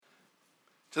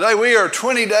Today we are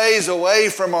 20 days away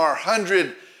from our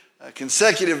 100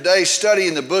 consecutive day study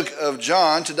in the book of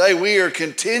John. Today we are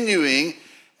continuing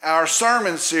our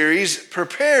sermon series,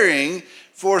 Preparing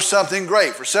for Something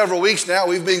Great. For several weeks now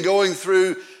we've been going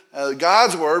through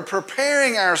God's Word,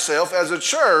 preparing ourselves as a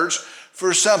church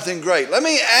for something great. Let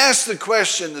me ask the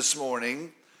question this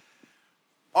morning,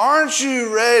 aren't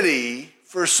you ready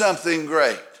for something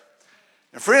great?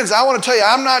 And friends, I want to tell you,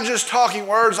 I'm not just talking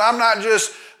words, I'm not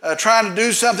just trying to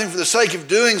do something for the sake of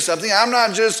doing something. I'm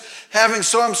not just having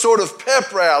some sort of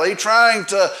pep rally trying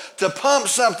to pump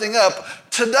something up.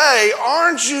 Today,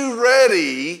 aren't you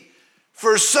ready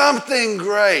for something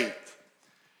great?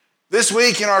 This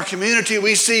week in our community,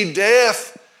 we see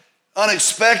death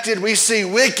unexpected. We see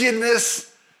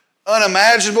wickedness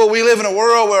unimaginable. We live in a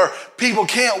world where people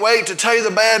can't wait to tell you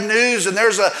the bad news, and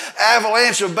there's an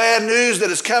avalanche of bad news that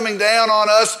is coming down on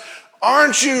us.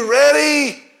 Aren't you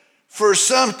ready for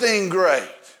something great?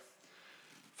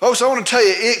 Folks, I want to tell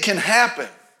you, it can happen.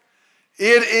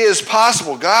 It is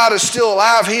possible. God is still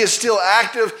alive. He is still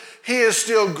active. He is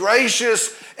still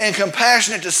gracious and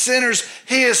compassionate to sinners.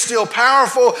 He is still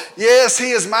powerful. Yes,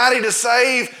 He is mighty to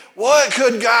save. What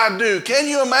could God do? Can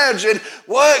you imagine?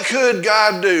 What could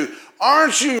God do?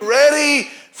 Aren't you ready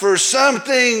for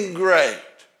something great?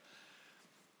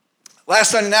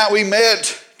 Last Sunday night we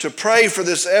met to pray for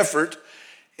this effort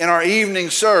in our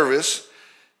evening service,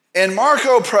 and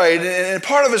Marco prayed, and in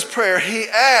part of his prayer he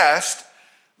asked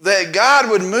that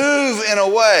God would move in a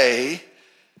way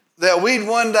that we'd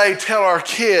one day tell our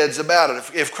kids about it.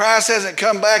 If Christ hasn't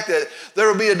come back, that there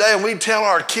will be a day when we'd tell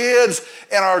our kids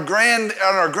and our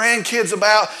grandkids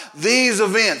about these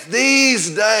events,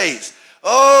 these days.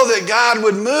 Oh, that God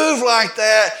would move like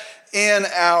that in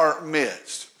our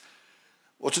midst.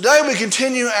 Well, today we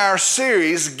continue our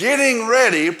series, Getting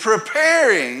Ready,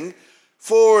 Preparing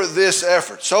for this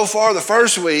effort. So far, the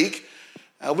first week,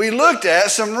 we looked at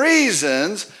some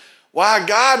reasons why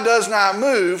God does not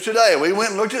move today. We went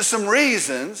and looked at some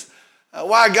reasons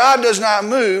why God does not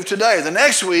move today. The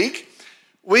next week,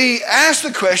 we asked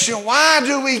the question, why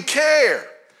do we care?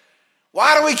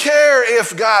 Why do we care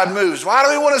if God moves? Why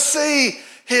do we want to see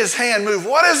His hand move?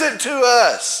 What is it to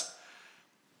us?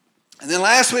 And then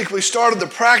last week, we started the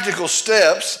practical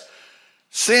steps.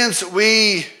 Since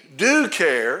we do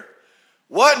care,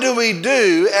 what do we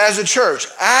do as a church?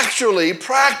 Actually,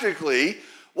 practically,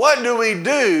 what do we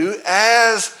do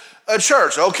as a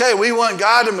church? Okay, we want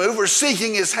God to move. We're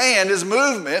seeking His hand, His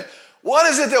movement. What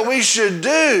is it that we should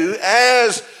do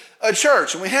as a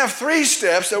church? And we have 3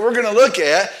 steps that we're going to look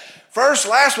at. First,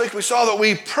 last week we saw that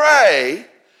we pray.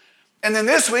 And then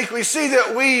this week we see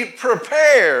that we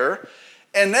prepare.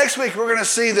 And next week we're going to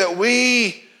see that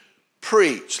we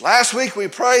preach. Last week we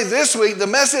prayed. This week the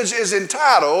message is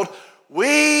entitled,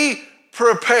 We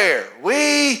Prepare.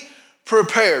 We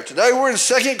prepare. Today we're in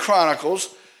 2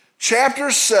 Chronicles chapter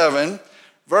 7,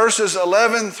 verses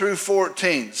 11 through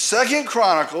 14. 2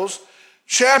 Chronicles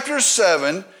chapter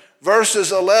 7,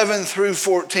 verses 11 through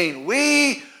 14.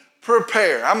 We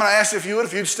prepare. I'm going to ask if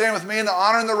you'd stand with me in the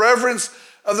honor and the reverence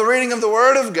of the reading of the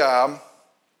Word of God.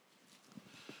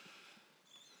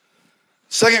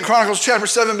 2 Chronicles chapter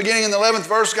 7, beginning in the 11th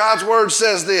verse, God's Word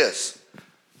says this.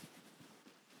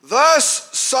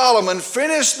 Thus Solomon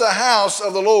finished the house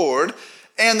of the Lord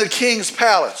and the king's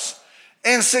palace,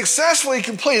 and successfully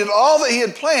completed all that he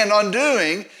had planned on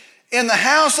doing in the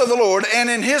house of the Lord and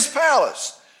in his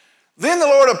palace. Then the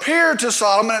Lord appeared to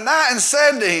Solomon at night and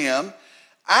said to him,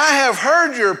 I have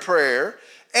heard your prayer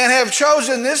and have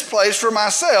chosen this place for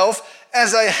myself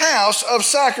as a house of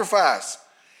sacrifice.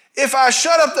 If I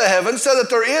shut up the heavens so that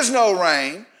there is no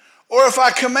rain, or if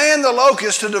I command the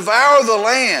locusts to devour the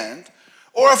land,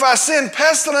 or if I send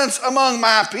pestilence among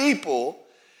my people,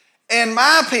 and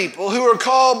my people who are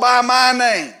called by my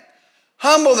name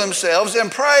humble themselves and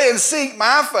pray and seek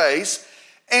my face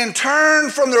and turn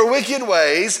from their wicked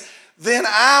ways, then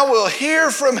I will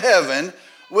hear from heaven,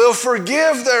 will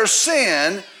forgive their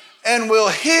sin, and will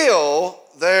heal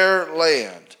their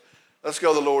land. Let's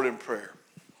go to the Lord in prayer.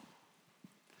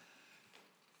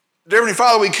 Dear Heavenly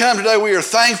Father, we come today, we are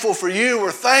thankful for you.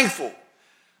 We're thankful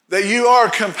that you are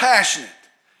compassionate.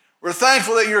 We're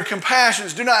thankful that your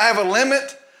compassions do not have a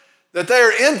limit, that they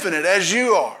are infinite as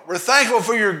you are. We're thankful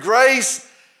for your grace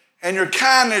and your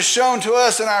kindness shown to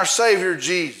us in our Savior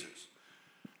Jesus.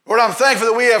 Lord, I'm thankful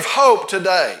that we have hope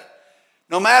today.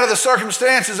 No matter the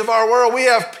circumstances of our world, we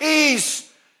have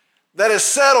peace that is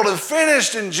settled and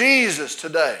finished in Jesus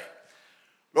today.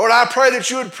 Lord, I pray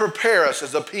that you would prepare us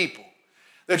as a people,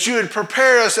 that you would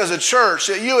prepare us as a church,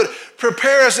 that you would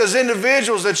prepare us as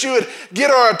individuals, that you would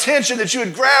get our attention, that you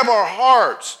would grab our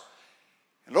hearts.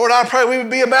 Lord, I pray we would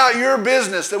be about your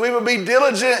business, that we would be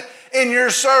diligent in your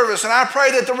service. And I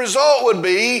pray that the result would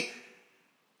be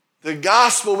the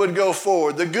gospel would go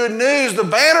forward. The good news, the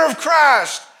banner of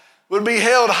Christ would be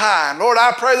held high. And Lord,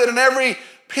 I pray that in every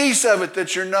piece of it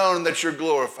that you're known and that you're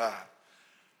glorified.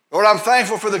 Lord, I'm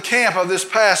thankful for the camp of this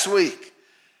past week.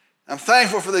 I'm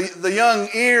thankful for the young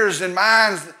ears and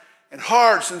minds and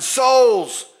hearts and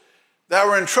souls that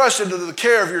were entrusted to the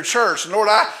care of your church. And Lord,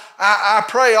 I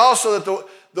pray also that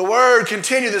the word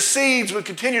the seeds would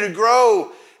continue to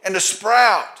grow and to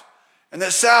sprout, and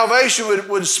that salvation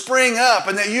would spring up,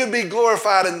 and that you'd be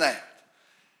glorified in that.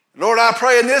 Lord, I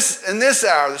pray in this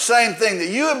hour the same thing, that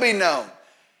you would be known,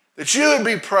 that you would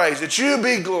be praised, that you would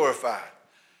be glorified.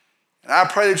 And I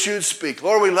pray that you would speak.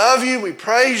 Lord, we love you, we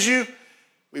praise you,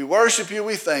 we worship you,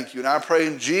 we thank you. And I pray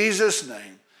in Jesus'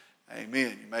 name,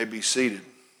 amen. You may be seated.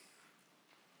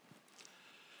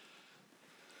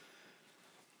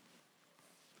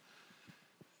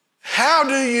 How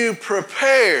do you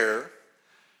prepare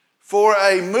for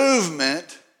a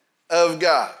movement of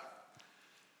God?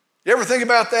 You ever think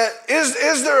about that?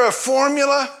 Is there a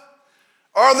formula?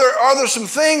 Are there some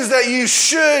things that you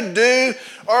should do?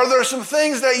 Are there some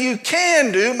things that you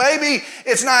can do? Maybe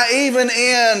it's not even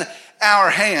in our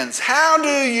hands. How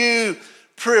do you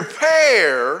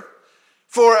prepare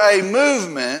for a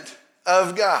movement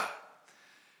of God?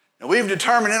 Now, we've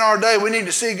determined in our day we need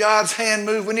to see God's hand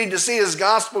move. We need to see his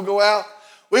gospel go out.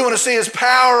 We want to see his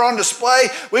power on display.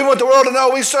 We want the world to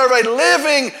know we serve a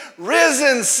living,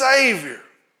 risen Savior.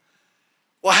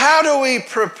 Well, how do we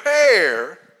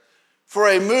prepare for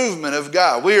a movement of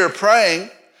God? We are praying.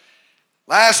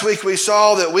 Last week we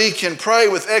saw that we can pray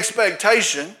with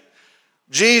expectation.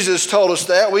 Jesus told us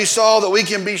that. We saw that we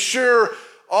can be sure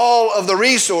all of the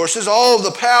resources, all of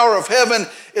the power of heaven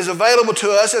is available to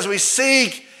us as we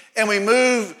seek and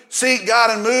seek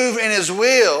God and move in his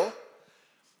will.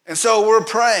 And so we're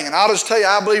praying. And I'll just tell you,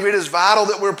 I believe it is vital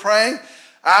that we're praying.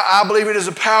 I believe it is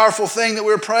a powerful thing that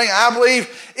we're praying. I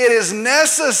believe it is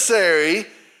necessary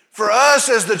for us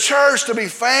as the church to be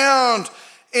found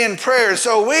in prayer.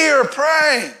 So we are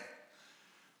praying.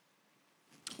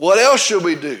 What else should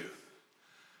we do?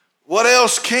 What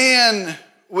else can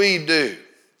we do?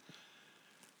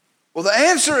 Well, the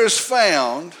answer is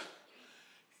found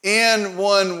in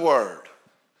one word.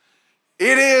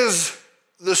 It is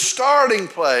the starting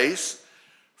place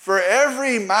for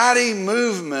every mighty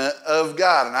movement of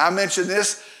God. And I mentioned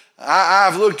this,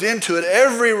 I've looked into it.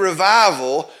 Every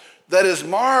revival that is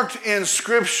marked in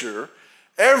Scripture,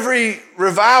 every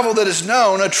revival that is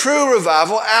known, a true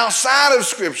revival outside of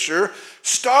Scripture,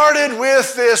 started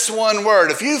with this one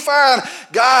word. If you find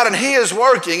God and he is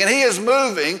working and he is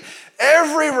moving,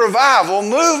 every revival,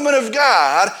 movement of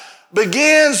God,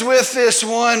 begins with this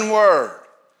one word.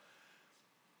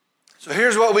 So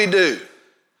here's what we do.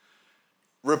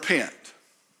 Repent.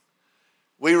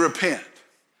 We repent.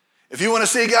 If you want to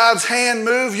see God's hand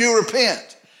move, you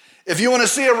repent. If you want to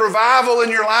see a revival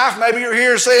in your life, maybe you're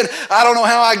here saying, I don't know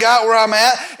how I got where I'm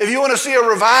at. If you want to see a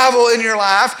revival in your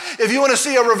life, if you want to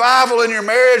see a revival in your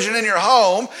marriage and in your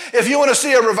home, if you want to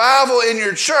see a revival in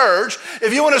your church,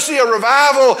 if you want to see a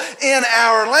revival in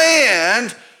our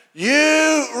land,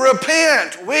 you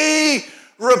repent. We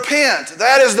repent.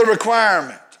 That is the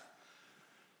requirement.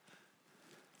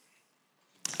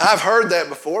 I've heard that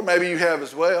before. Maybe you have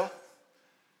as well.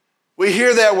 We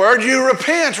hear that word, you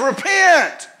repent,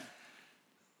 repent.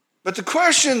 But the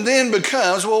question then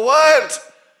becomes, well, what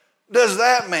does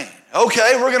that mean?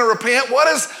 Okay, we're going to repent. What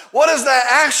does that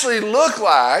actually look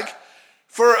like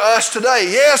for us today?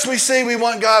 Yes, we see we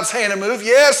want God's hand to move.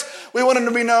 Yes, we want him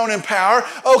to be known in power.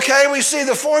 Okay, we see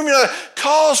the formula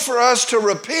calls for us to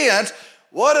repent.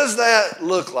 What does that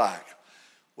look like?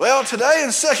 Well, today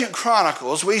in 2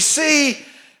 Chronicles, we see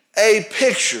a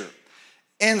picture.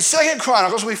 In 2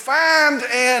 Chronicles, we find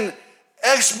an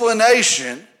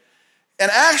explanation. And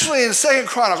actually in 2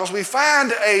 Chronicles, we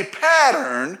find a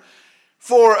pattern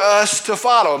for us to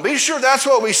follow. And be sure that's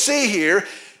what we see here.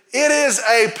 It is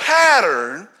a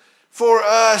pattern for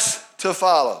us to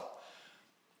follow.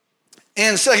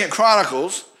 In 2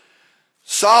 Chronicles,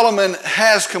 Solomon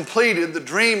has completed the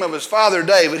dream of his father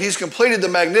David. He's completed the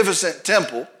magnificent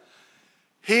temple.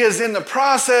 He is in the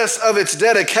process of its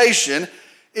dedication.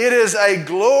 It is a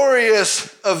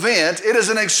glorious event. It is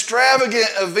an extravagant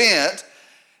event.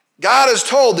 God has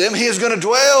told them he is going to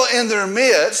dwell in their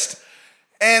midst.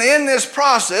 And in this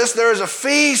process, there is a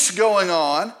feast going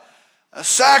on.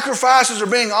 Sacrifices are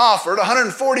being offered.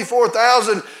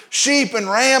 144,000 sheep and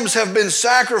rams have been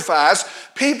sacrificed.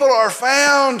 People are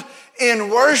found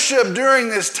in worship during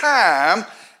this time.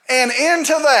 And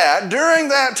during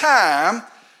that time,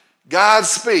 God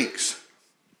speaks.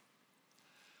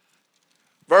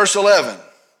 Verse 11.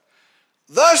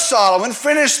 Thus Solomon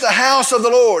finished the house of the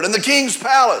Lord and the king's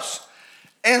palace,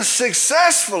 and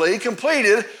successfully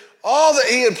completed all that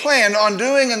he had planned on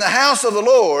doing in the house of the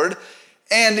Lord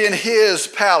and in his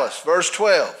palace. Verse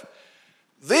 12.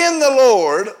 Then the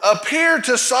Lord appeared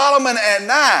to Solomon at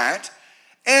night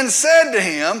and said to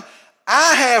him,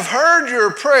 I have heard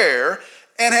your prayer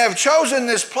and have chosen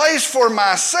this place for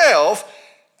myself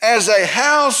as a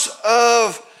house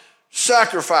of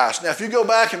sacrifice. Now, if you go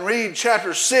back and read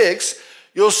chapter 6,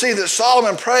 you'll see that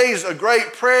Solomon prays a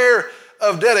great prayer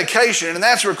of dedication, and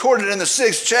that's recorded in the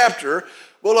 6th chapter.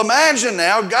 Well, imagine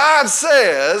now, God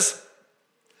says,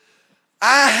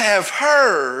 I have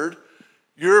heard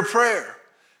your prayer.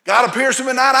 God appears to him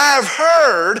at night, I have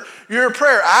heard your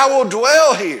prayer. I will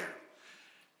dwell here.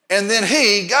 And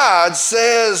then God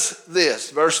says this,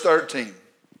 verse 13.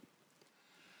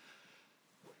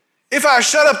 If I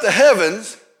shut up the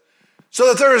heavens so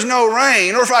that there is no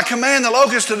rain, or if I command the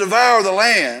locusts to devour the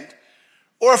land,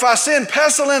 or if I send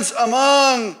pestilence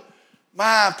among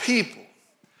my people.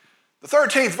 The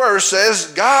 13th verse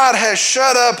says, God has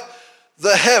shut up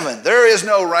the heaven. There is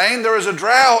no rain. There is a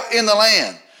drought in the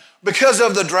land. Because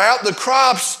of the drought, the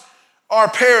crops are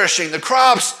perishing. The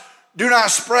crops do not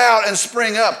sprout and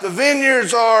spring up. The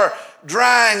vineyards are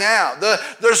drying out.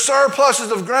 The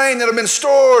surpluses of grain that have been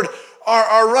stored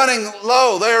are running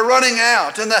low. They are running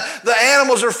out. And the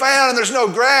animals are found and there's no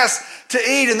grass to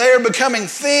eat, and they are becoming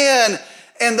thin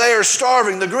and they are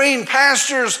starving. The green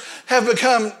pastures have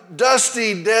become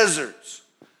dusty deserts.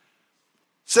 It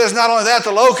says not only that,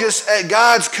 the locusts at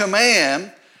God's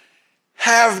command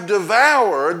have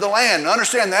devoured the land. Now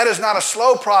understand, that is not a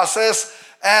slow process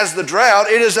as the drought.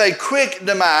 It is a quick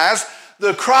demise.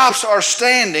 The crops are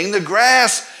standing. The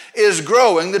grass is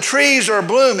growing. The trees are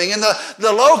blooming. And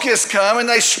the locusts come and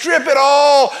they strip it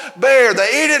all bare.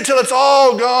 They eat it until it's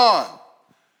all gone.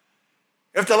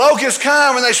 If the locusts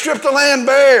come and they strip the land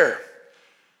bare.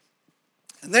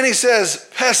 And then he says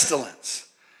pestilence.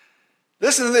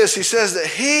 Listen to this. He says that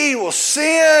he will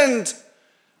send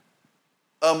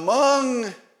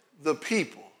among the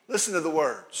people. Listen to the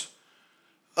words.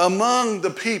 Among the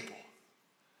people.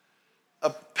 A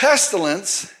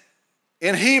pestilence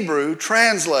in Hebrew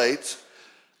translates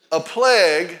a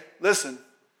plague, listen,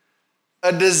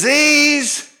 a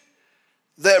disease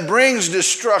that brings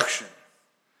destruction.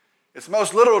 Its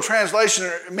most literal translation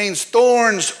means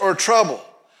thorns or trouble.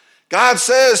 God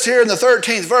says here in the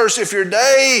 13th verse, if your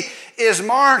day is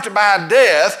marked by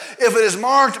death, if it is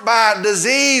marked by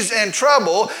disease and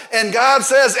trouble, and God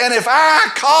says, and if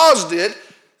I caused it,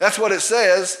 that's what it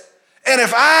says, and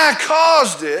if I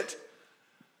caused it,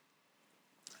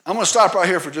 I'm going to stop right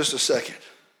here for just a second.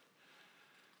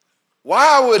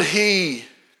 Why would he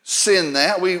send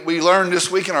that? We learned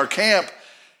this week in our camp,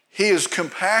 he is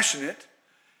compassionate.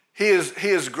 He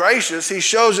is gracious. He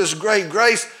shows us great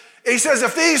grace. He says,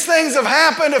 if these things have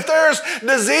happened, if there's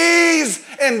disease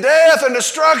and death and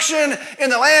destruction in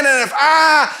the land, and if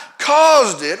I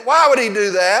caused it, why would he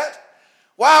do that?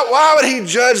 Why would he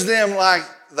judge them like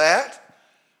that?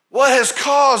 What has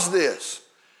caused this?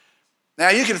 Now,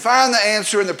 you can find the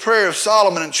answer in the prayer of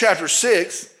Solomon in chapter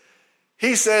 6.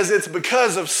 He says it's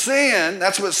because of sin.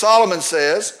 That's what Solomon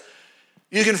says.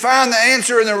 You can find the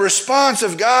answer in the response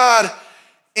of God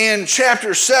in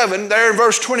chapter 7, there in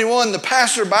verse 21, the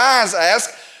passerbys ask,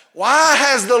 why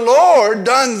has the Lord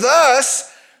done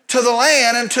thus to the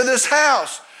land and to this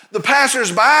house? The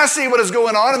passersby see what is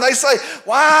going on and they say,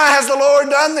 why has the Lord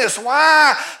done this?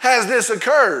 Why has this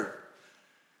occurred?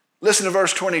 Listen to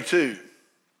verse 22.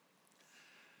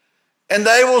 And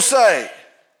they will say,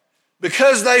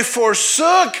 because they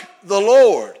forsook the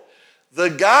Lord, the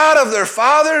God of their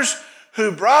fathers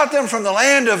who brought them from the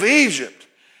land of Egypt,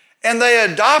 and they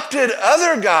adopted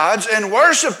other gods and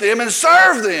worshiped them and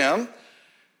served them.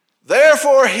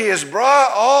 Therefore, he has brought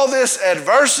all this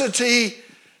adversity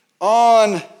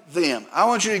on them. I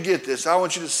want you to get this. I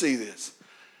want you to see this.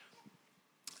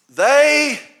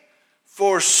 They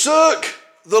forsook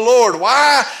the Lord.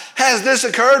 Why has this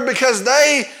occurred? Because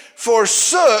they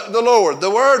forsook the Lord.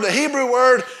 The Hebrew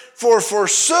word for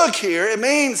forsook here, it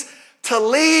means to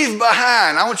leave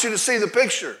behind. I want you to see the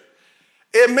picture.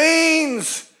 It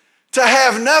means to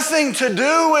have nothing to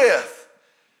do with.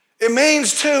 It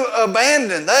means to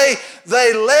abandon.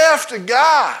 They left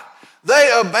God. They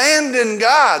abandoned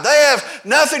God. They have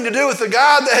nothing to do with the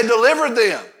God that had delivered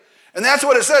them. And that's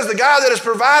what it says, the God that has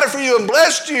provided for you and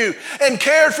blessed you and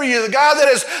cared for you, the God that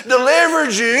has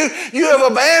delivered you, you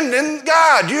have abandoned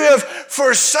God. You have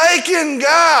forsaken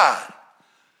God.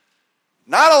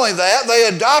 Not only that, they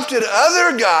adopted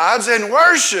other gods and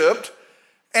worshiped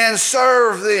and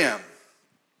served them.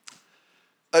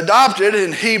 Adopted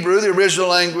in Hebrew, the original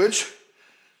language,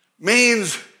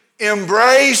 means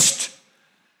embraced,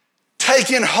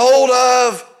 taken hold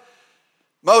of.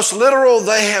 Most literal,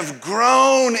 they have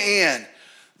grown in.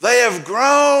 They have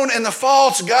grown in the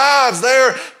false gods.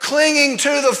 They're clinging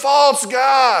to the false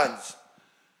gods.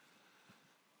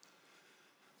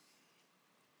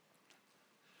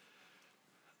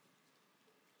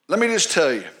 Let me just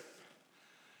tell you,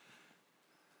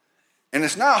 and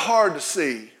it's not hard to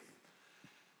see,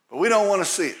 but we don't want to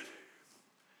see it.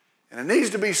 And it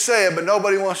needs to be said, but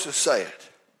nobody wants to say it.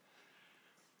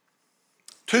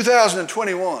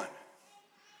 2021.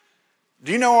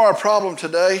 Do you know our problem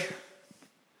today?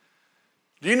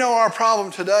 Do you know our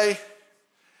problem today?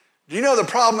 Do you know the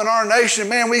problem in our nation?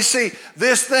 Man, we see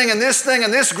this thing and this thing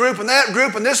and this group and that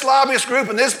group and this lobbyist group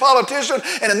and this politician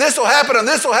and then this will happen and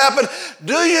this will happen.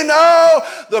 Do you know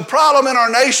the problem in our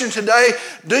nation today?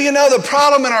 Do you know the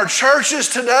problem in our churches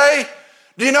today?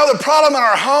 Do you know the problem in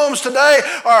our homes today?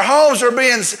 Our homes are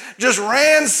being just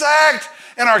ransacked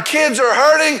and our kids are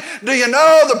hurting. Do you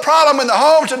know the problem in the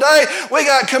home today? We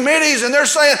got committees and they're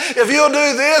saying, if you'll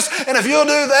do this and if you'll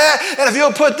do that and if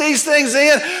you'll put these things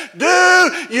in.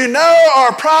 Do you know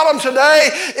our problem today?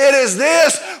 It is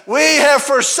this: we have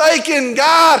forsaken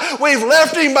God. We've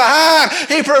left Him behind.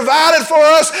 He provided for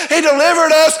us. He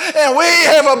delivered us, and we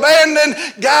have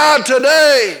abandoned God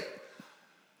today.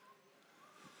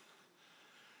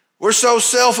 We're so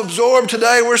self-absorbed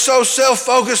today. We're so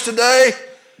self-focused today.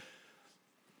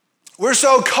 We're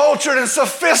so cultured and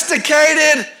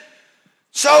sophisticated,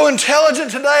 so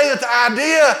intelligent today that the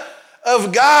idea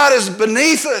of God is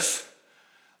beneath us.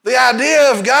 The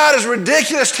idea of God is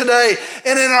ridiculous today.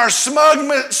 And in our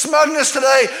smugness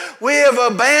today, we have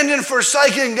abandoned,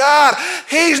 forsaken God.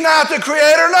 He's not the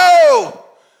creator, no.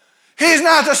 He's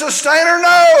not the sustainer,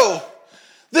 no.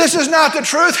 This is not the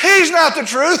truth. He's not the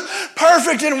truth.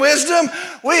 Perfect in wisdom.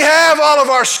 We have all of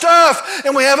our stuff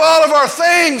and we have all of our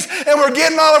things and we're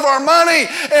getting all of our money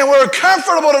and we're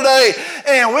comfortable today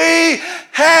and we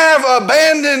have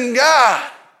abandoned God.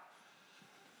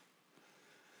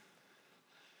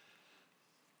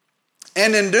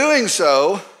 And in doing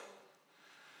so,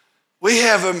 we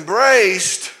have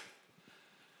embraced,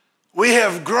 we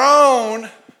have grown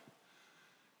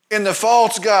in the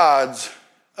false gods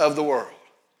of the world.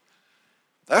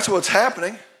 That's what's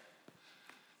happening.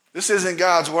 This isn't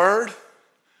God's word.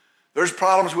 There's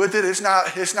problems with it. It's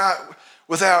not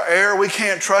without error. We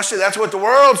can't trust it. That's what the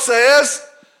world says.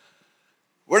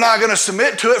 We're not going to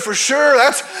submit to it for sure.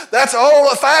 That's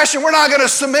old-fashioned. We're not going to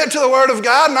submit to the word of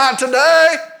God. Not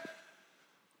today.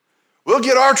 We'll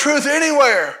get our truth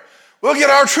anywhere. We'll get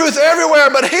our truth everywhere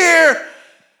but here.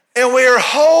 And we are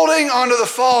holding onto the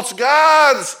false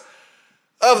gods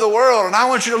of the world. And I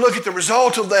want you to look at the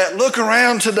result of that. Look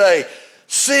around today.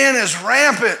 Sin is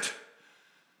rampant.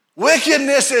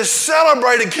 Wickedness is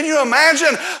celebrated. Can you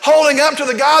imagine holding up to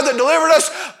the God that delivered us?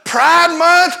 Pride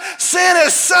Month, sin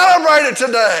is celebrated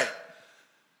today.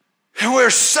 And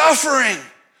we're suffering.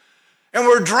 And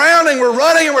we're drowning, we're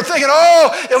running, and we're thinking,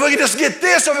 oh, if we could just get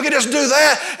this, if we could just do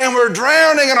that. And we're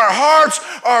drowning, and our hearts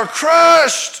are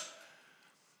crushed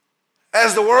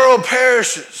as the world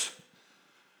perishes.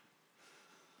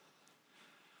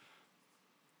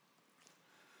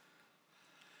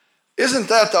 Isn't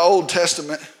that the Old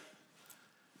Testament?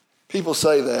 People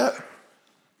say that.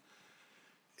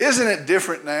 Isn't it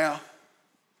different now?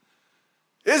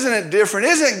 Isn't it different?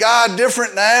 Isn't God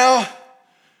different now?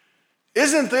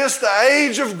 Isn't this the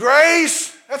age of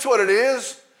grace? That's what it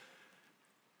is.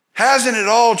 Hasn't it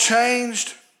all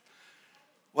changed?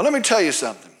 Well, let me tell you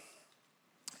something.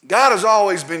 God has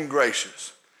always been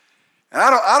gracious. And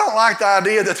I don't like the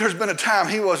idea that there's been a time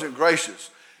He wasn't gracious.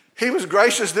 He was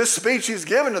gracious. This speech He's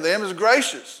given to them is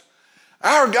gracious.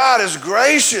 Our God is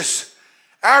gracious.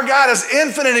 Our God is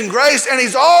infinite in grace, and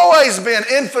He's always been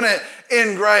infinite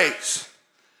in grace.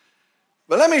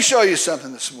 But let me show you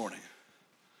something this morning.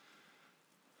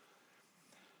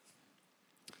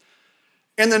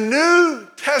 In the New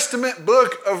Testament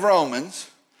book of Romans,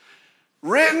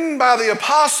 written by the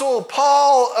Apostle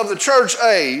Paul of the church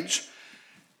age,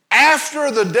 after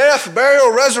the death,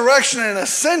 burial, resurrection, and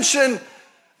ascension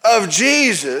of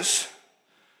Jesus,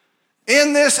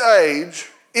 in this age,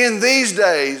 in these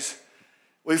days,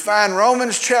 we find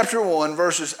Romans chapter 1,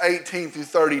 verses 18 through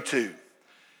 32. And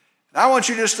I want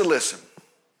you just to listen.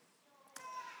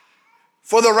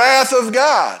 For the wrath of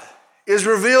God is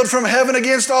revealed from heaven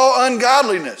against all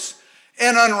ungodliness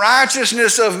and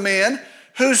unrighteousness of men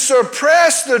who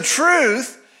suppress the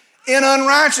truth in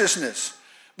unrighteousness,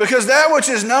 because that which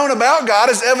is known about God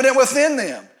is evident within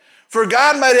them, for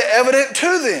God made it evident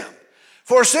to them.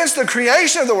 For since the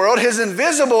creation of the world, his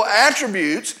invisible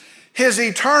attributes, his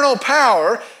eternal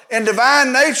power and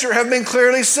divine nature have been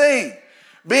clearly seen,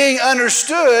 being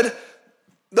understood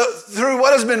through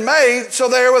what has been made, so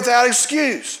they are without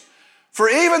excuse. For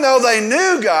even though they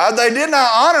knew God, they did not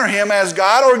honor him as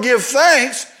God or give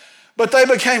thanks, but they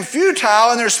became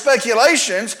futile in their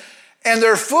speculations, and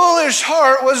their foolish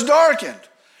heart was darkened.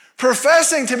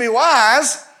 Professing to be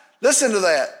wise, listen to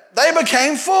that, they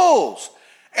became fools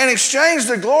and exchanged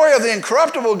the glory of the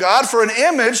incorruptible God for an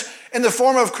image in the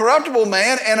form of corruptible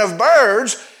man and of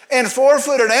birds and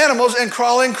four-footed animals and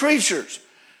crawling creatures.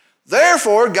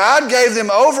 Therefore, God gave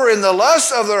them over in the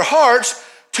lusts of their hearts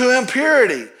to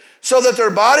impurity, so that their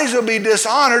bodies would be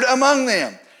dishonored among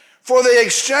them. For they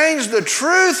exchanged the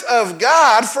truth of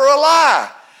God for a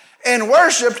lie, and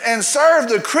worshiped and served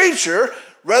the creature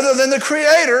rather than the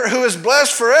Creator, who is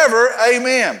blessed forever.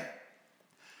 Amen.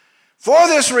 For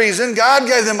this reason, God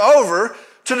gave them over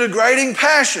to degrading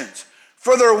passions.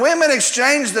 For their women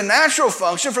exchanged the natural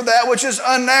function for that which is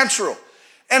unnatural.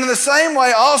 And in the same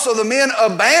way also the men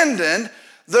abandoned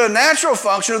the natural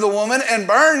function of the woman and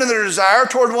burned in their desire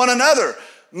toward one another,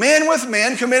 men with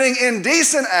men committing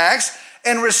indecent acts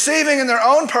and receiving in their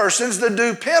own persons the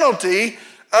due penalty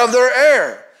of their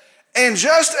error. And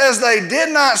just as they did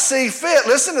not see fit,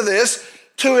 listen to this,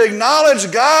 to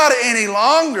acknowledge God any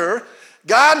longer,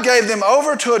 God gave them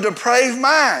over to a depraved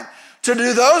mind, to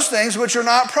do those things which are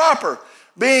not proper,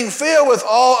 being filled with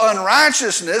all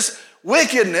unrighteousness,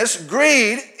 wickedness,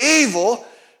 greed, evil,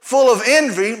 full of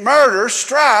envy, murder,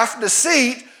 strife,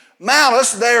 deceit,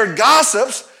 malice. They are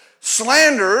gossips,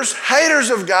 slanderers, haters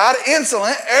of God,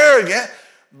 insolent, arrogant,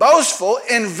 boastful,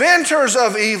 inventors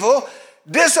of evil,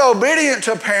 disobedient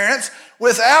to parents,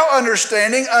 without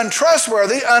understanding,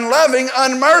 untrustworthy, unloving,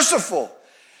 unmerciful.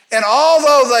 And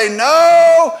although they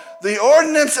know the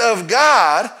ordinance of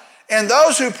God, and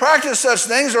those who practice such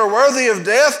things are worthy of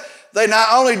death, they not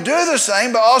only do the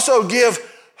same, but also give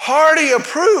hearty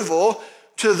approval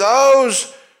to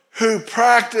those who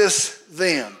practice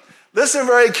them. Listen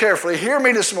very carefully. Hear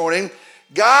me this morning.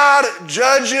 God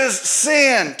judges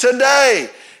sin today.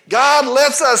 God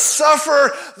lets us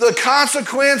suffer the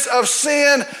consequence of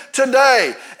sin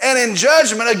today. And in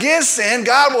judgment against sin,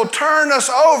 God will turn us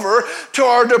over to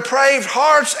our depraved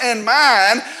hearts and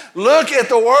mind. Look at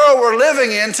the world we're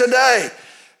living in today.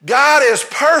 God is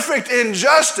perfect in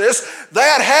justice.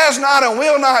 That has not and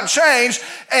will not change.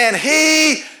 And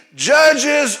he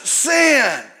judges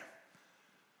sin.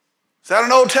 Is that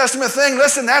an Old Testament thing?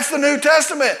 Listen, that's the New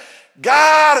Testament.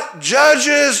 God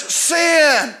judges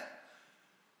sin.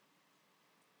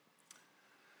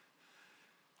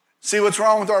 See what's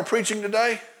wrong with our preaching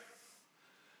today?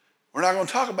 We're not going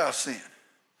to talk about sin.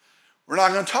 We're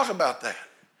not going to talk about that.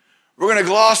 We're going to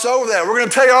gloss over that. We're going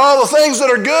to tell you all the things that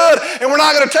are good, and we're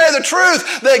not going to tell you the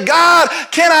truth that God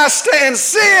cannot stand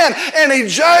sin, and he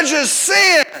judges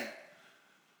sin.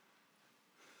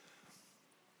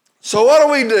 So what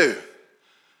do?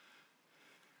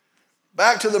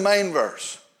 Back to the main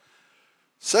verse.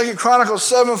 2 Chronicles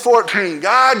 7:14.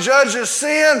 God judges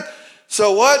sin,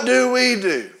 so what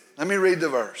do? Let me read the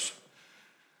verse.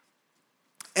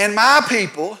 And my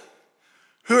people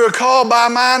who are called by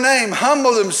my name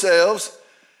humble themselves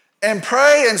and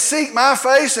pray and seek my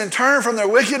face and turn from their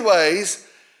wicked ways,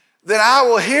 then I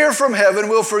will hear from heaven,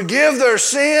 will forgive their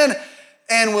sin,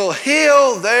 and will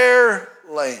heal their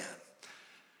land.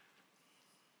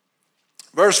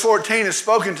 Verse 14 is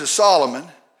spoken to Solomon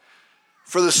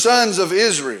for the sons of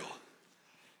Israel.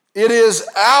 It is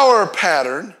our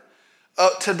pattern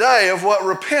today of what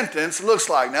repentance looks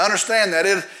like. Now understand that.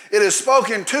 It is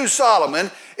spoken to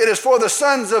Solomon. It is for the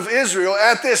sons of Israel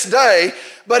at this day,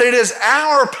 but it is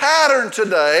our pattern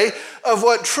today of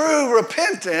what true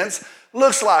repentance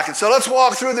looks like. And so let's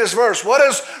walk through this verse. What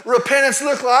does repentance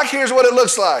look like? Here's what it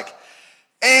looks like.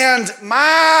 And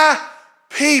my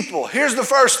people. Here's the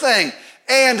first thing.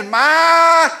 And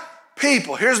my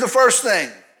people. Here's the first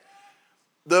thing.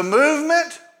 The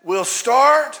movement will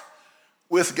start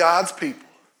with God's people.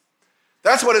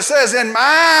 That's what it says, and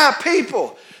my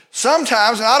people.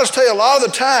 Sometimes, and I'll just tell you a lot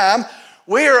of the time,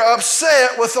 we are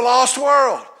upset with the lost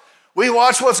world. We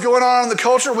watch what's going on in the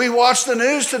culture. We watch the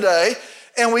news today,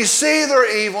 and we see their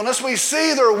evilness. We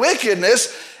see their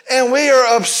wickedness, and we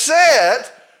are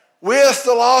upset with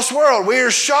the lost world. We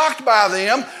are shocked by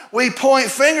them. We point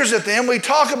fingers at them. We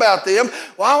talk about them.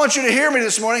 Well, I want you to hear me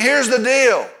this morning. Here's the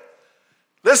deal.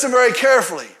 Listen very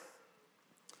carefully.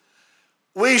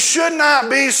 We should not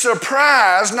be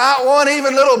surprised, not one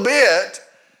even little bit,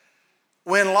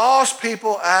 when lost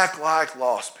people act like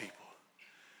lost people.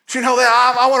 Do you know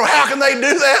that? I wonder, how can they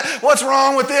do that? What's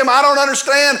wrong with them? I don't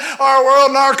understand our world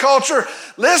and our culture.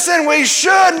 Listen, we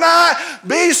should not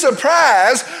be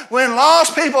surprised when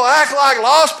lost people act like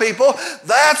lost people.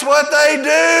 That's what they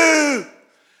do.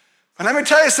 But let me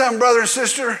tell you something, brother and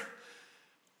sister.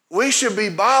 We should be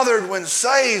bothered when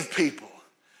saved people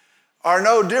are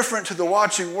no different to the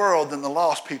watching world than the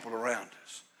lost people around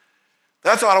us.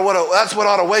 That's what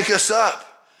ought to wake us up.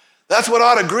 That's what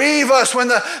ought to grieve us when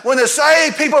the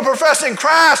saved people professing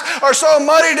Christ are so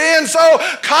muddied in, so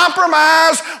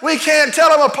compromised, we can't tell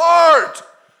them apart.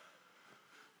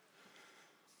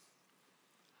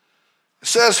 It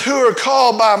says, who are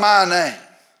called by my name.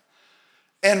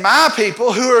 And my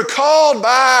people who are called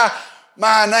by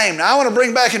my name. Now I want to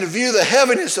bring back into view the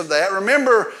heaviness of that.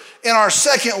 Remember, in our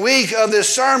second week of this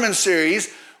sermon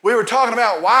series, we were talking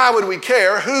about why would we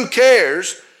care? Who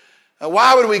cares?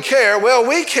 Why would we care? Well,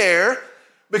 we care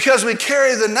because we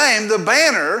carry the name, the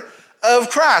banner of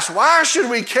Christ. Why should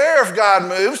we care if God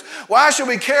moves? Why should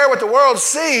we care what the world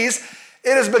sees?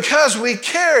 It is because we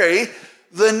carry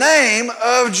the name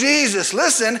of Jesus.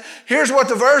 Listen, here's what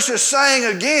the verse is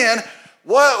saying again.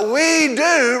 What we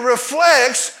do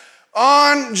reflects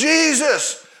on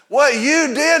Jesus. What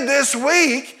you did this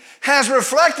week has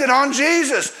reflected on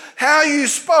Jesus. How you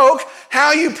spoke,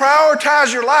 how you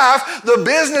prioritized your life, the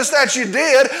business that you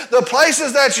did, the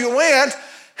places that you went,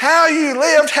 how you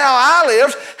lived, how I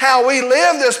lived, how we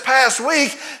lived this past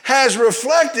week has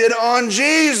reflected on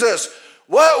Jesus.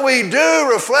 What we do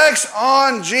reflects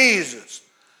on Jesus.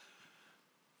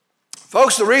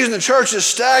 Folks, the reason the church is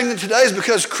stagnant today is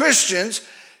because Christians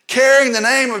carrying the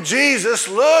name of Jesus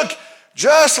look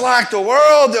just like the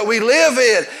world that we live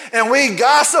in. And we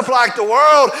gossip like the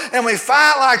world, and we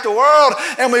fight like the world,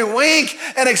 and we wink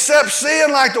and accept sin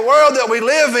like the world that we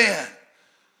live in.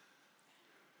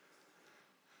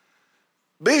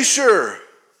 Be sure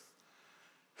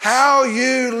how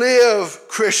you live,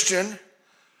 Christian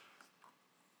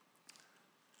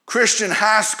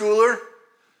high schooler,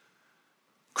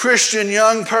 Christian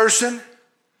young person,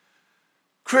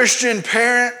 Christian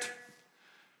parent,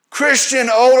 Christian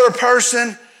older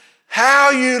person,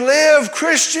 how you live,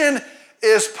 Christian,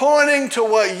 is pointing to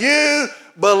what you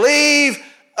believe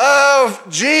of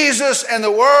Jesus, and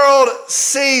the world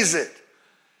sees it.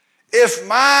 If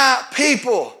my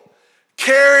people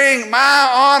carrying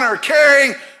my honor,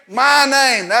 carrying my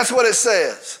name, that's what it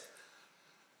says,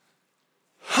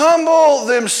 humble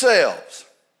themselves.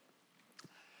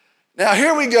 Now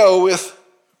here we go with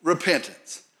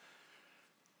repentance.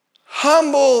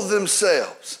 Humble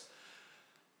themselves.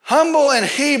 Humble in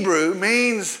Hebrew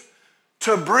means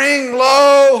to bring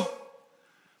low.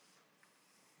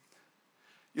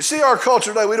 You see, our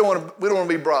culture today, we don't want to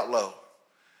be brought low.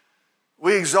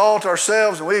 We exalt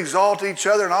ourselves and we exalt each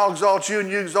other, and I'll exalt you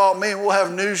and you exalt me, and we'll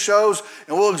have news shows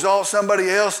and we'll exalt somebody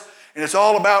else, and it's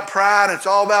all about pride, and it's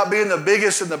all about being the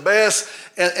biggest and the best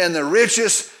and the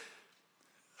richest.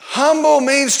 Humble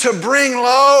means to bring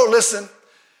low. Listen,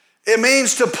 it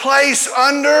means to place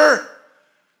under.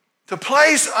 To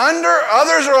place under.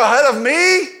 Others are ahead of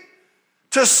me.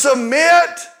 To submit.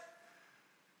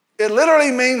 It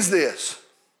literally means this.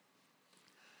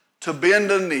 To bend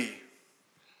a knee.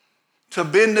 To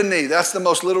bend a knee. That's the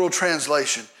most literal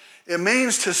translation. It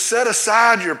means to set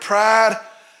aside your pride,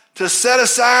 to set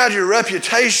aside your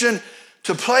reputation,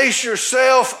 to place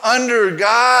yourself under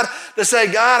God, to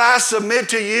say, God, I submit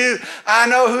to you. I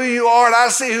know who you are, and I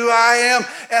see who I am,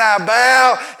 and I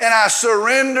bow, and I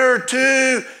surrender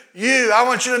to you. I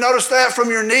want you to notice that from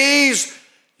your knees.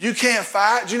 You can't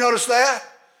fight. Did you notice that?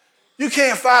 You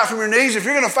can't fight from your knees. If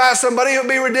you're going to fight somebody, it would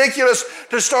be ridiculous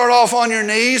to start off on your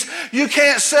knees. You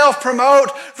can't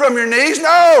self-promote from your knees.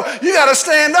 No, you got to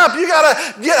stand up. You got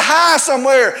to get high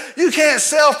somewhere. You can't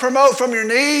self-promote from your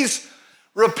knees.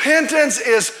 Repentance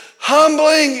is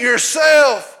humbling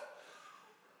yourself.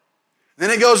 Then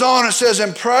it goes on and says,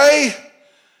 and pray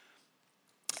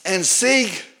and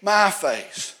seek my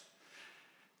face.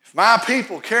 If my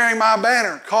people carrying my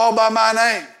banner, called by my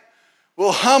name,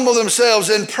 will humble themselves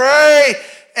and pray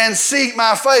and seek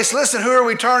my face. Listen, who are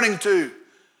we turning to?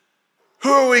 Who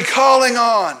are we calling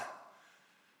on?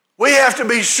 We have to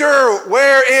be sure,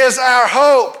 where is our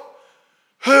hope?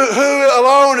 Who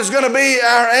alone is going to be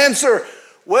our answer?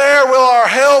 Where will our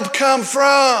help come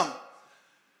from?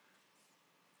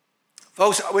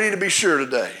 Folks, we need to be sure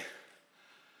today.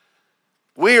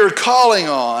 We are calling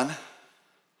on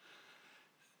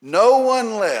no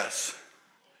one less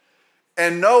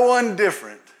and no one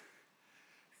different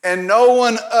and no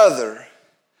one other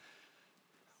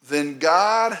than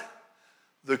God,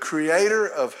 the creator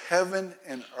of heaven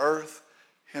and earth,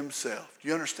 himself. Do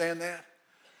you understand that?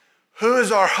 Who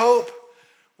is our hope?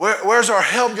 Where's our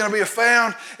help going to be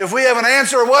found? If we have an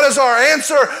answer, what is our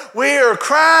answer? We are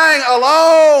crying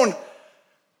alone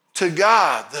to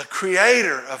God, the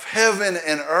creator of heaven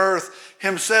and earth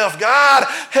himself. God,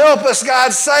 help us.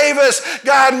 God, save us.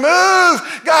 God,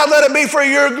 move. God, let it be for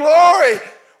your glory.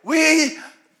 We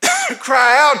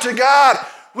cry out to God.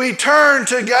 We turn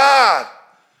to God.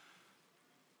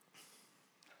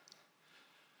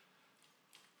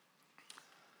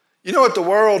 You know what the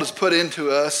world has put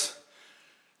into us?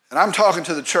 And I'm talking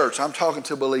to the church. I'm talking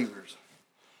to believers.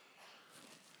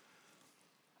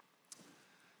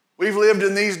 We've lived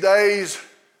in these days.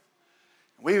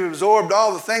 We've absorbed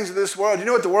all the things of this world. You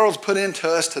know what the world's put into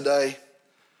us today?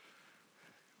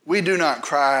 We do not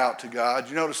cry out to God.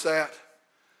 You notice that?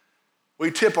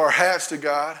 We tip our hats to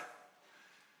God.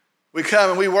 We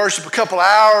come and we worship a couple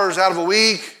hours out of a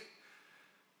week.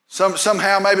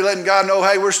 Somehow maybe letting God know,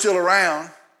 hey, we're still around.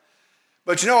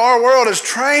 But you know, our world has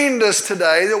trained us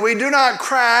today that we do not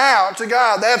cry out to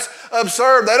God. That's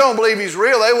absurd. They don't believe he's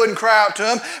real. They wouldn't cry out to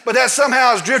him. But that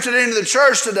somehow has drifted into the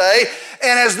church today.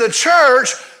 And as the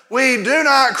church, we do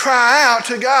not cry out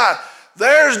to God.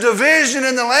 There's division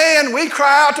in the land. We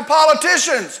cry out to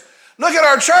politicians. Look at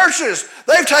our churches.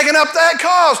 They've taken up that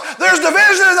cause. There's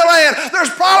division in the land. There's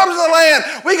problems in the land.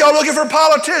 We go looking for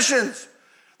politicians.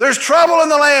 There's trouble in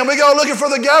the land. We go looking for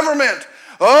the government.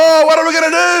 Oh, what are we going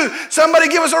to do? Somebody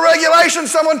give us a regulation.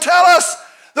 Someone tell us.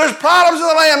 There's problems in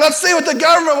the land. Let's see what the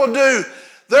government will do.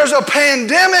 There's a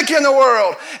pandemic in the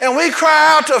world, and we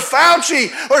cry out to Fauci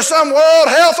or some World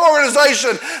Health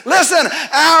Organization. Listen,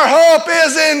 our hope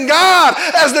is in God.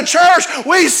 As the church,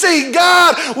 we seek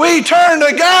God. We turn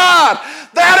to God.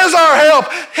 That is our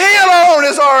help. He alone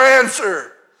is our answer.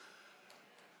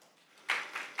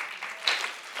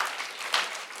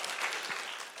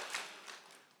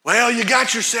 Well, you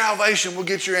got your salvation. We'll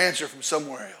get your answer from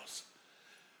somewhere else.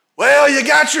 Well, you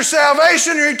got your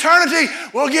salvation, your eternity.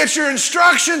 We'll get your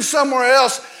instructions somewhere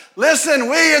else. Listen,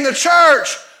 we in the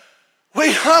church,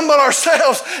 we humble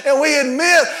ourselves and we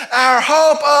admit our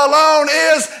hope alone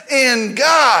is in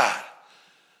God.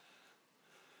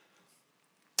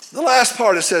 The last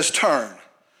part, it says turn.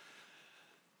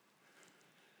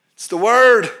 It's the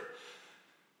word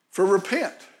for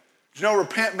repent. Do you know what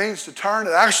repent means to turn?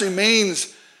 It actually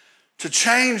means to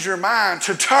change your mind,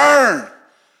 to turn.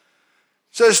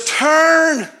 It says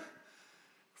turn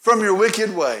from your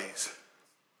wicked ways.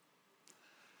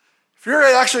 If you're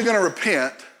actually going to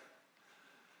repent,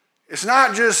 it's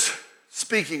not just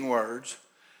speaking words.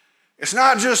 It's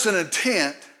not just an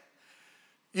intent.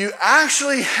 You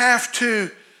actually have to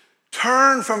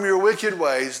turn from your wicked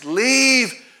ways.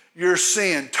 Leave your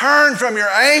sin. Turn from your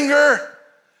anger.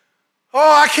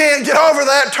 Oh, I can't get over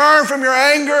that. Turn from your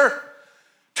anger.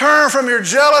 Turn from your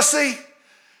jealousy.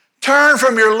 Turn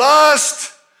from your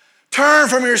lust. Turn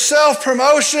from your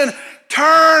self-promotion.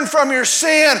 Turn from your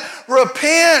sin.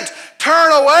 Repent.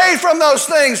 Turn away from those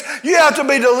things. You have to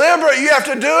be deliberate. You have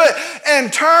to do it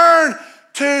and turn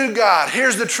to God.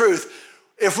 Here's the truth.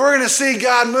 If we're going to see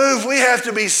God move, we have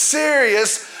to be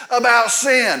serious about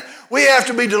sin. We have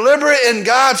to be deliberate in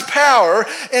God's power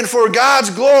and for God's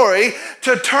glory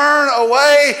to turn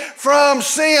away from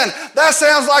sin. That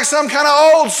sounds like some kind of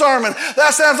old sermon.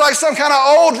 That sounds like some kind of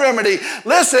old remedy.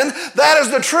 Listen, that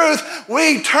is the truth.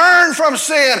 We turn from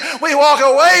sin. We walk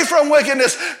away from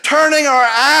wickedness, turning our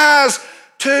eyes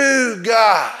to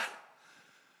God.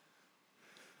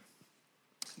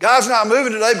 God's not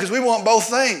moving today because we want both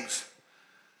things.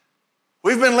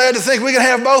 We've been led to think we can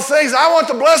have both things. I want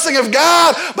the blessing of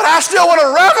God, but I still want to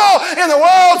revel in the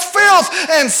world's filth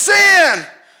and sin.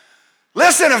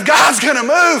 Listen, if God's going to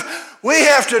move, we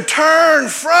have to turn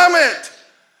from it.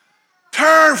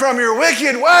 Turn from your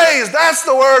wicked ways. That's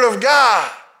the word of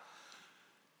God.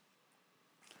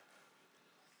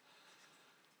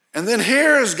 And then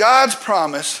here is God's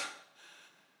promise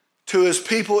to his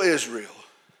people Israel.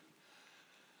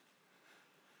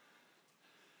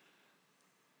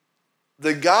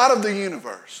 The God of the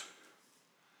universe,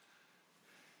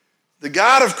 the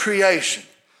God of creation,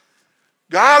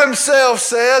 God himself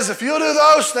says, if you'll do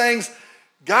those things,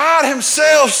 God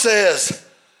himself says,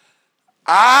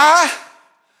 I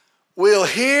will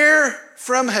hear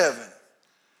from heaven.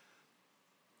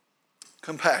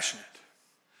 Compassionate.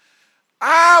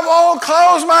 I won't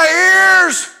close my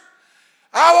ears.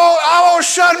 I won't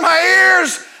shut my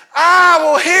ears. I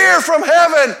will hear from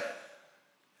heaven.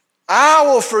 I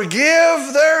will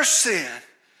forgive their sin.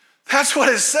 That's what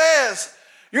it says.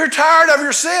 You're tired of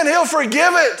your sin, he'll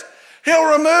forgive it.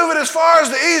 He'll remove it as far as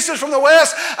the east is from the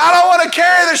west. I don't want to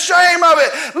carry the shame of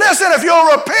it. Listen, if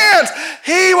you'll repent,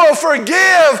 He will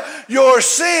forgive your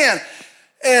sin.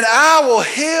 And I will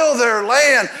heal their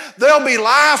land. There'll be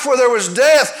life where there was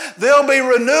death. There'll be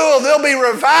renewal. There'll be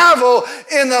revival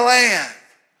in the land.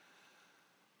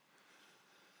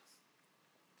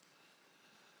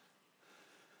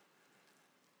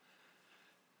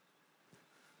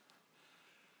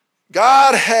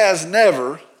 God has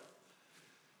never,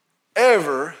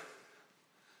 ever,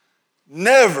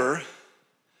 never,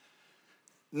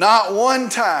 not one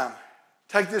time,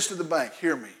 take this to the bank,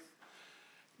 hear me.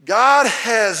 God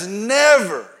has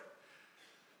never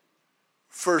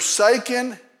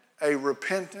forsaken a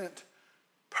repentant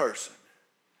person.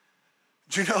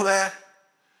 Did you know that?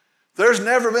 There's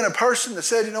never been a person that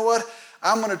said, you know what,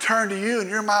 I'm going to turn to you and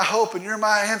you're my hope and you're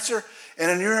my answer. And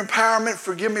in your empowerment,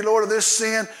 forgive me, Lord, of this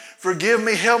sin. Forgive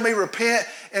me, help me repent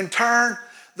and turn.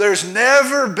 There's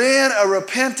never been a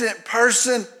repentant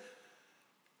person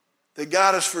that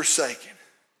God has forsaken.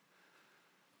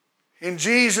 In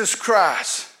Jesus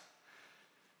Christ,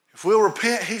 if we'll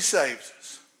repent, He saves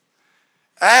us.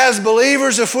 As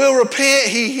believers, if we'll repent,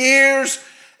 He hears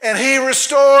and He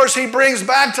restores, He brings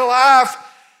back to life,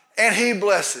 and He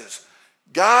blesses.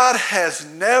 God has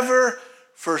never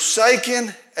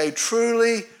forsaken a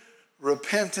truly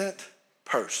repentant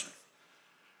person.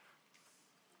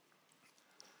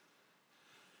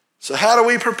 So how do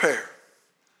we prepare?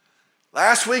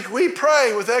 Last week we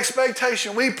prayed with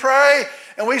expectation. We pray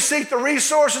and we seek the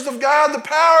resources of God, the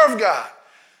power of God.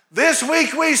 This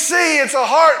week we see it's a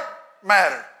heart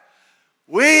matter.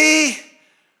 We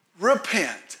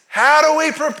repent. How do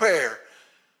we prepare?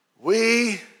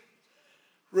 We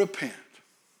repent.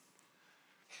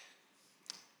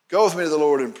 Go with me to the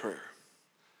Lord in prayer.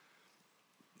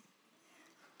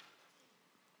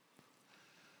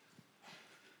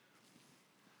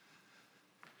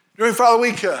 Dear Father,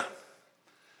 we come.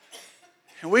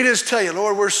 And we just tell you,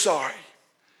 Lord, we're sorry.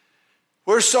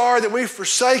 We're sorry that we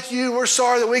forsake you. We're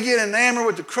sorry that we get enamored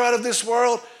with the crud of this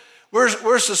world.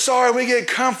 We're so sorry we get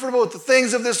comfortable with the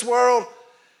things of this world.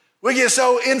 We get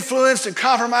so influenced and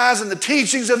compromised in the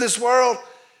teachings of this world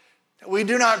that we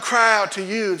do not cry out to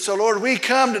you. And so, Lord, we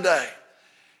come today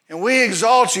and we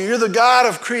exalt you. You're the God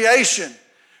of creation.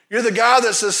 You're the God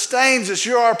that sustains us.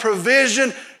 You're our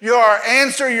provision. You're our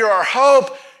answer. You're our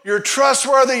hope. You're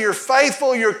trustworthy, you're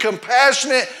faithful, you're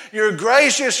compassionate, you're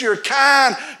gracious, you're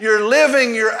kind, you're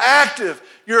living, you're active,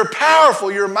 you're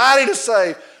powerful, you're mighty to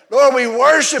save. Lord, we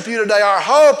worship you today. Our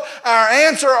hope, our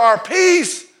answer, our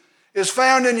peace is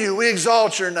found in you. We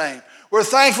exalt your name. We're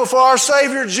thankful for our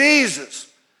Savior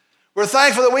Jesus. We're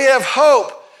thankful that we have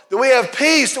hope, that we have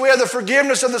peace, that we have the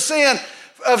forgiveness of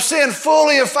sin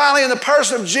fully and finally in the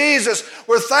person of Jesus.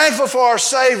 We're thankful for our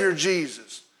Savior Jesus.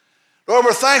 Lord,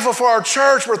 we're thankful for our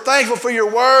church. We're thankful for your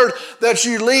word that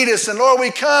you lead us. And Lord, we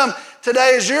come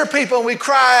today as your people and we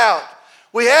cry out.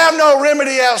 We have no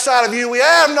remedy outside of you. We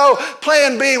have no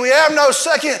plan B. We have no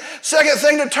second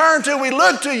thing to turn to. We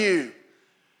look to you.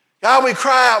 God, we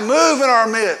cry out, move in our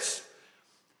midst.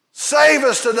 Save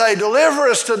us today. Deliver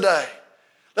us today.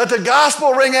 Let the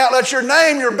gospel ring out. Let your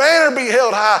name, your banner be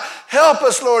held high. Help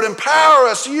us, Lord. Empower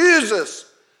us. Use us.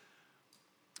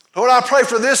 Lord, I pray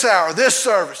for this hour, this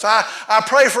service. I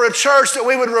pray for a church that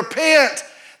we would repent,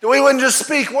 that we wouldn't just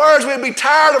speak words. We'd be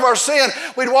tired of our sin.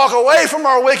 We'd walk away from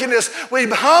our wickedness.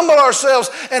 We'd humble ourselves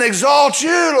and exalt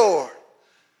you, Lord.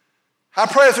 I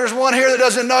pray if there's one here that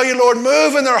doesn't know you, Lord,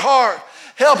 move in their heart.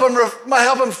 Help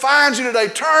them find you today.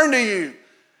 Turn to you.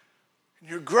 And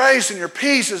your grace and your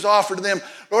peace is offered to them.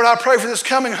 Lord, I pray for this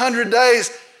coming 100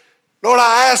 days. Lord,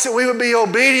 I ask that we would be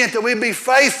obedient, that we'd be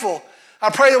faithful. I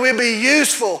pray that we'd be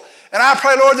useful. And I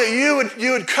pray, Lord, that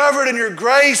you would cover it in your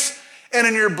grace and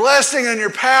in your blessing and your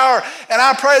power. And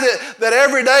I pray that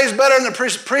every day is better than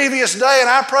the previous day. And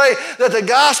I pray that the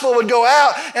gospel would go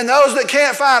out and those that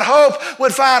can't find hope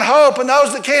would find hope. And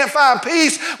those that can't find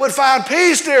peace would find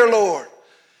peace, dear Lord.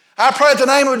 I pray that the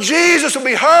name of Jesus would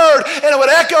be heard and it would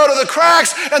echo to the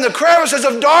cracks and the crevices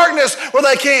of darkness where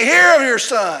they can't hear of your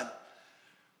Son.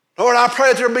 Lord, I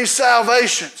pray that there be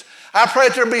salvations. I pray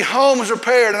that there be homes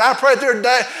repaired, and I pray that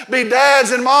there be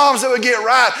dads and moms that would get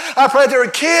right. I pray that there are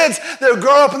kids that would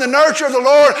grow up in the nurture of the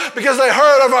Lord because they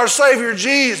heard of our Savior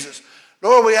Jesus.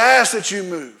 Lord, we ask that you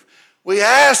move. We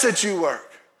ask that you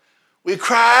work. We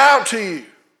cry out to you.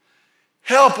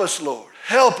 Help us, Lord.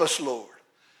 Help us, Lord.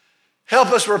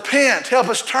 Help us repent. Help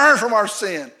us turn from our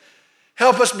sin.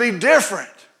 Help us be different.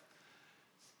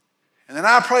 And then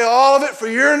I pray all of it for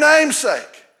your name's sake.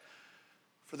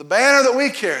 For the banner that we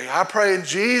carry, I pray in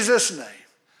Jesus' name,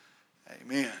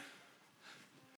 amen.